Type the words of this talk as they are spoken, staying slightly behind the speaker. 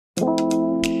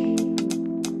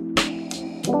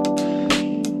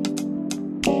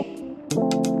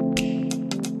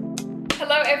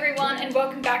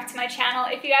my channel.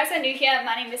 If you guys are new here,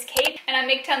 my name is Kate and I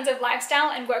make tons of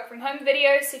lifestyle and work from home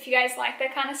videos. So if you guys like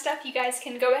that kind of stuff, you guys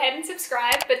can go ahead and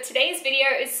subscribe. But today's video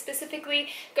is specifically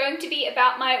going to be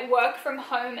about my work from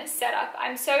home setup.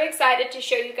 I'm so excited to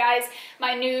show you guys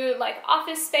my new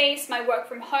office space, my work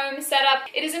from home setup.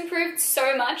 It has improved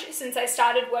so much since I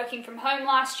started working from home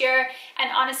last year,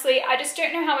 and honestly I just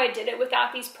don't know how I did it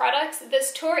without these products.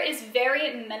 This tour is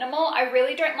very minimal. I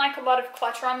really don't like a lot of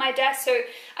clutter on my desk, so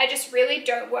I just really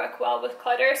don't work well with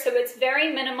clutter. So it's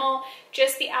very minimal,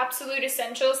 just the absolute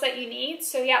essentials that you need.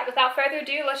 So yeah, without further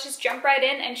ado, let's just jump right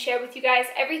in and share with you guys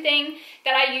everything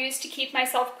that I use to keep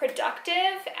myself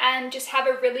productive and just have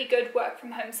a really good work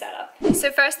from home setup.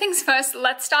 So first things first,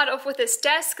 let's start off with this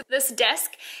desk. This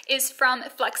desk is from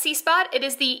FlexiSpot. It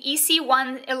is the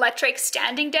EC1 electric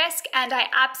standing desk and I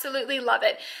absolutely love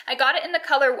it. I got it in the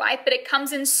color white, but it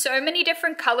comes in so many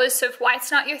different colors, so if white's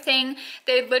not your thing,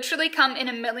 they literally come in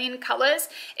a million colors.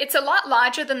 It's a lot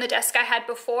larger than the desk I had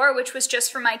before, which was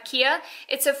just from IKEA.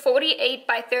 It's a 48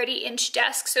 by 30 inch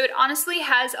desk, so it honestly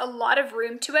has a lot of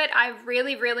room to it. I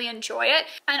really enjoy it.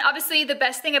 And obviously the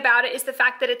best thing about it is the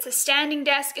fact that it's a standing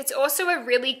desk. It's also a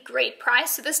really great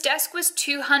price. So this desk was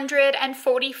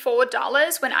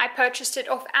 $244 when I purchased it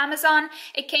off Amazon.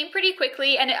 It came pretty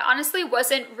quickly and it honestly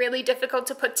wasn't really difficult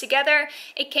to put together.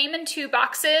 It came in 2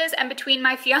 boxes and between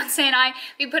my fiance and I,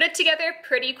 we put it together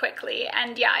pretty quickly.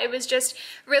 And yeah, it was just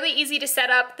really easy to set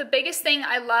up. The biggest thing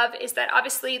I love is that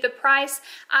obviously the price.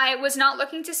 I was not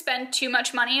looking to spend too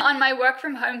much money on my work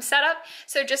from home setup,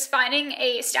 so just finding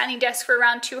a standing desk for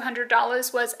around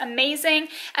 $200 was amazing.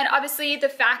 And obviously the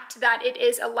fact that it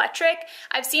is electric.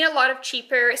 I've seen a lot of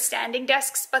cheaper standing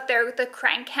desks, but they're the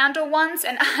crank handle ones,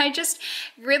 and I just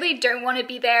really don't want to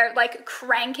be there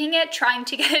cranking it, trying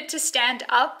to get it to stand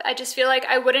up. I just feel like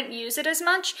I wouldn't use it as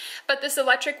much, but this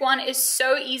electric one is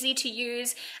so easy to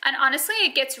use, and honestly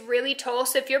it gets really tall,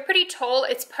 so if you're pretty tall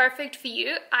it's perfect for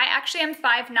you. I actually am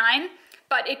 5'9",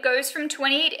 but it goes from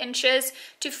 28 inches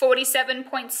to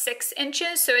 47.6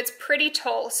 inches, so it's pretty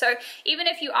tall. So even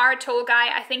if you are a tall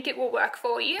guy, I think it will work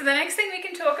for you. The next thing we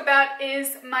can talk about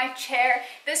is my chair.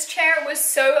 This chair was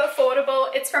so affordable.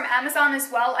 It's from Amazon as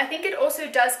well. I think it also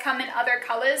does come in other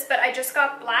colors, but I just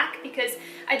got black because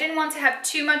I didn't want to have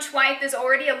too much white. There's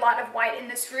already a lot of white in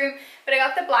this room, but I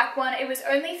got the black one. It was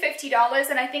only $50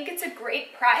 and I think it's a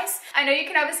great price. I know you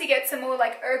can obviously get some more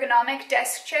ergonomic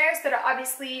desk chairs that are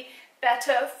obviously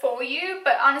better for you,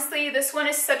 but honestly this one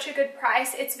is such a good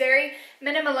price. It's very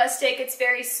minimalistic, it's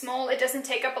very small, it doesn't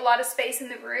take up a lot of space in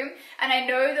the room, and I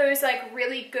know those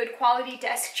really good quality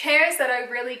desk chairs that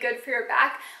are really good for your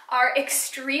back are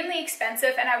extremely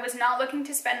expensive, and I was not looking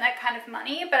to spend that kind of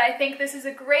money, but I think this is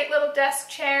a great little desk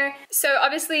chair. So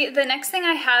obviously the next thing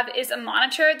I have is a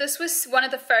monitor. This was one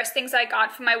of the first things I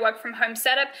got for my work from home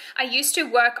setup. I used to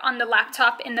work on the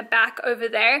laptop in the back over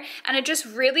there, and it just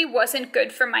really wasn't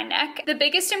good for my neck. The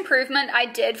biggest improvement I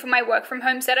did for my work from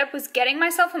home setup was getting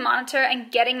myself a monitor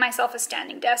and getting myself a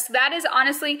standing desk. That is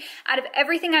honestly, out of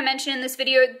everything I mentioned in this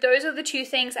video, those are the 2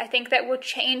 things I think that will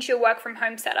change your work from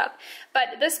home setup.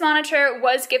 But this monitor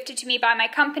was gifted to me by my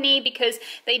company because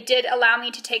they did allow me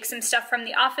to take some stuff from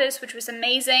the office, which was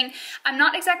amazing. I'm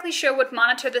not exactly sure what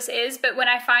monitor this is, but when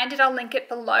I find it, I'll link it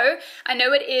below. I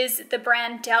know it is the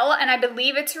brand Dell, and I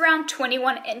believe it's around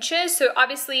 21 inches, so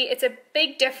obviously it's a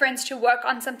big difference to work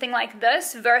on something like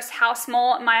this versus how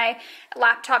small my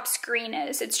laptop screen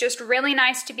is. It's just really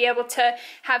nice to be able to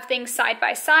have things side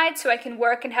by side so I can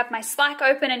work and have my Slack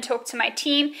open and talk to my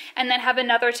team, and then have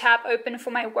another tab open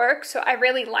for my work, so I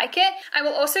really like it. I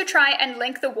will also try and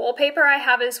link the wallpaper I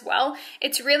have as well.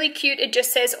 It's really cute. It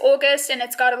just says August and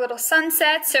it's got a little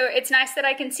sunset, so it's nice that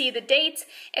I can see the dates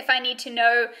if I need to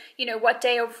know, what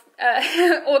day of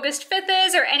August 5th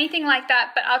is or anything like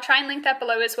that, but I'll try and link that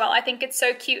below as well. I think it's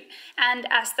so cute and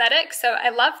aesthetic, so I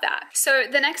love that. So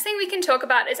the next thing we can talk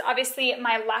about is obviously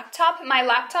my laptop. My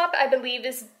laptop, I believe,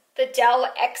 is the Dell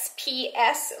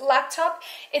XPS laptop.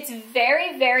 It's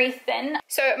very thin.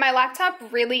 So my laptop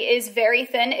really is very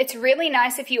thin. It's really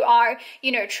nice if you are,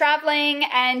 traveling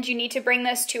and you need to bring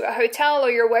this to a hotel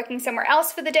or you're working somewhere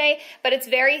else for the day, but it's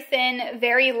very thin,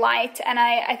 very light, and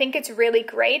I think it's really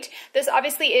great. This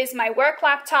obviously is my work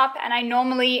laptop, and I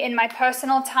normally in my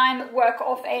personal time work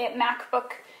off a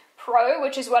MacBook Pro,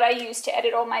 which is what I use to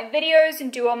edit all my videos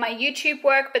and do all my YouTube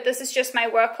work, but this is just my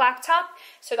work laptop,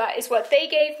 so that is what they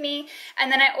gave me.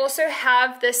 And then I also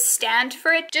have this stand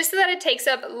for it, just so that it takes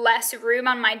up less room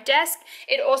on my desk.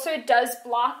 It also does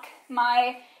block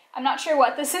my, I'm not sure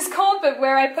what this is called, but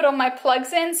where I put all my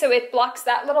plugs in, so it blocks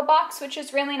that little box, which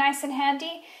is really nice and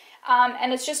handy.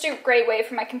 and it's just a great way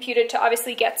for my computer to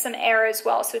obviously get some air as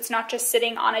well, so it's not just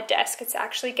sitting on a desk, it's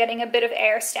actually getting a bit of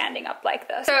air standing up like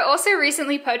this. So I also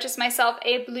recently purchased myself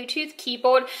a Bluetooth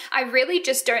keyboard. I really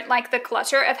just don't like the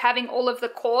clutter of having all of the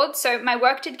cords, so my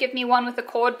work did give me one with a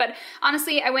cord, but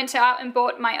honestly I went out and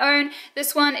bought my own.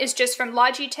 This one is just from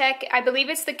Logitech. I believe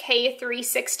it's the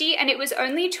K360, and it was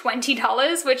only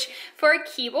 $20, which for a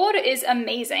keyboard is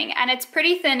amazing, and it's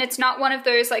pretty thin. It's not one of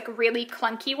those like really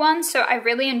clunky ones, so I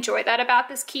really enjoy that about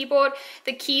this keyboard.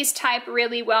 The keys type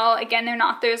really well. Again, they're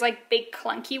not those like big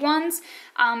clunky ones,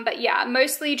 but yeah,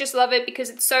 mostly just love it because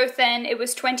it's so thin. It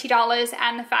was $20,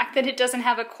 and the fact that it doesn't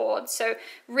have a cord, so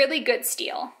really good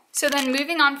steal. So then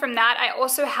moving on from that, I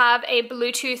also have a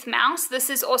Bluetooth mouse. This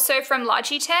is also from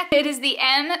Logitech. It is the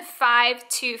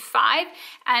M525,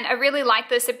 and I really like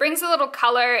this. It brings a little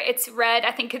color. It's red.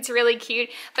 I think it's really cute.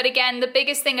 But again, the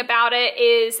biggest thing about it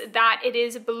is that it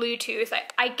is Bluetooth.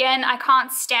 Again, I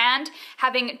can't stand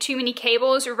having too many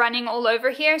cables running all over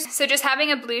here. So just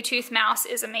having a Bluetooth mouse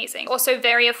is amazing. Also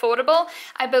very affordable.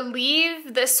 I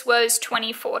believe this was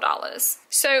 $24.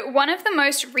 So one of the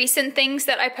most recent things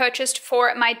that I purchased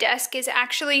for my desk is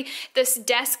actually this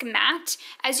desk mat.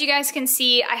 As you guys can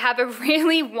see, I have a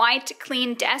really white,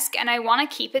 clean desk, and I want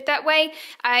to keep it that way.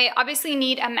 I obviously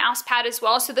need a mouse pad as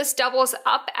well, so this doubles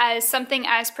up as something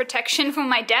as protection for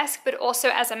my desk, but also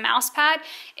as a mouse pad.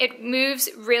 It moves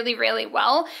really, really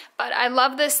well, but I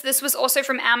love this. This was also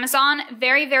from Amazon.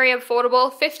 Very, very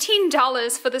affordable.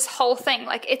 $15 for this whole thing.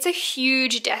 Like, it's a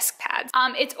huge desk pad.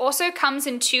 It also comes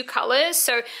in 2 colors,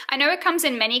 so I know it comes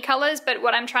in many colors, but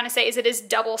what I'm trying to say is it is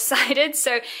double-sided.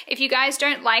 So if you guys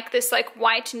don't like this like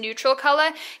white neutral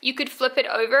color, you could flip it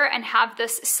over and have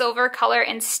this silver color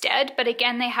instead. But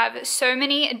again, they have so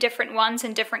many different ones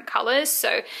in different colors.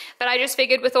 So, but I just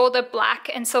figured with all the black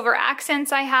and silver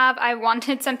accents I have, I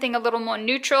wanted something a little more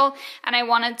neutral, and I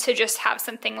wanted to just have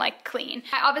something like clean.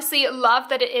 I obviously love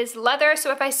that it is leather,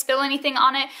 so if I spill anything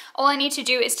on it, all I need to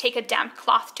do is take a damp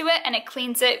cloth to it and it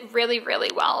cleans it really,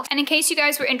 really well. And in case you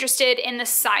guys were interested in the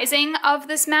sizing of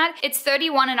this mat, it's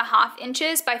 31.5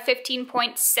 inches by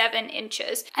 15.7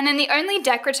 inches. And then the only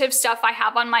decorative stuff I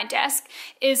have on my desk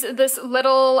is this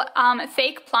little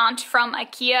fake plant from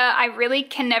IKEA. I really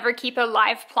can never keep a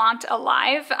live plant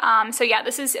alive. So yeah,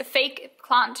 this is a fake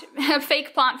plant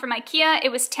from IKEA.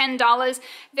 It was $10,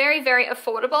 very, very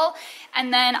affordable.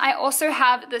 And then I also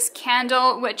have this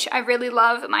candle, which I really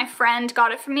love. My friend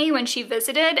got it for me when she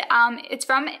visited. It's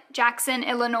from Jackson,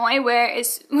 Illinois,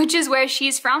 which is where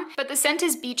she's from. But the scent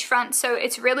is beachfront, so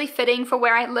it's really fitting for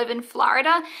where I live in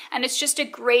Florida. And it's just a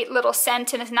great little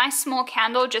scent and a nice small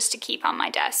candle just to keep on my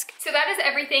desk. So that is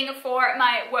everything for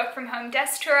my work from home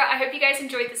desk tour. I hope you guys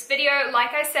enjoyed this video.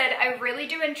 Like I said, I really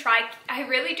do try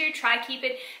keep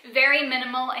it very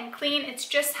minimal and clean. It's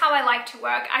just how I like to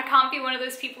work. I can't be one of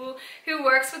those people who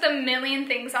works with a million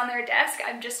things on their desk.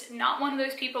 I'm just not one of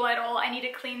those people at all. I need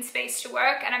a clean space to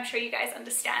work, and I'm sure you guys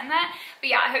understand that. But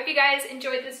yeah, I hope you guys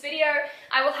enjoyed this video.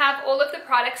 I will have all of the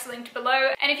products linked below,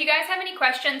 and if you guys have any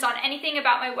questions on anything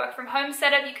about my work from home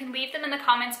setup, you can leave them in the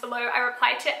comments below. I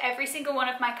reply to every single one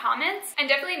of my comments, and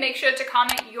definitely make sure to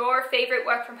comment your favorite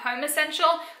work from home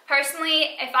essential.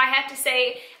 Personally, if I had to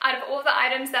say out of all the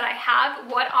items that I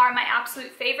have, what are my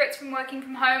absolute favorites from working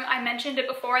from home, I mentioned it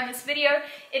before in this video,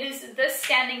 it is this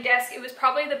standing desk. It was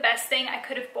probably the best thing I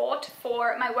could have bought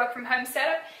for my work from home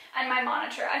setup, and my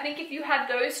monitor. I think if you have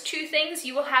those 2 things,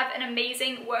 you will have an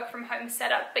amazing work from home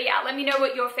setup. But yeah, let me know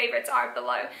what your favorites are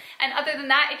below. And other than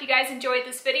that, if you guys enjoyed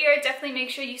this video, definitely make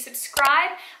sure you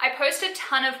subscribe. I post a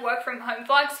ton of work from home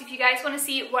vlogs. If you guys want to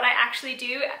see what I actually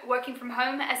do working from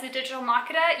home as a digital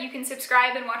marketer, you can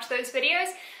subscribe and watch those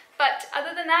videos. But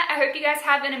other than that, I hope you guys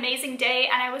have an amazing day,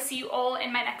 and I will see you all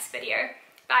in my next video.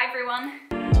 Bye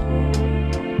everyone.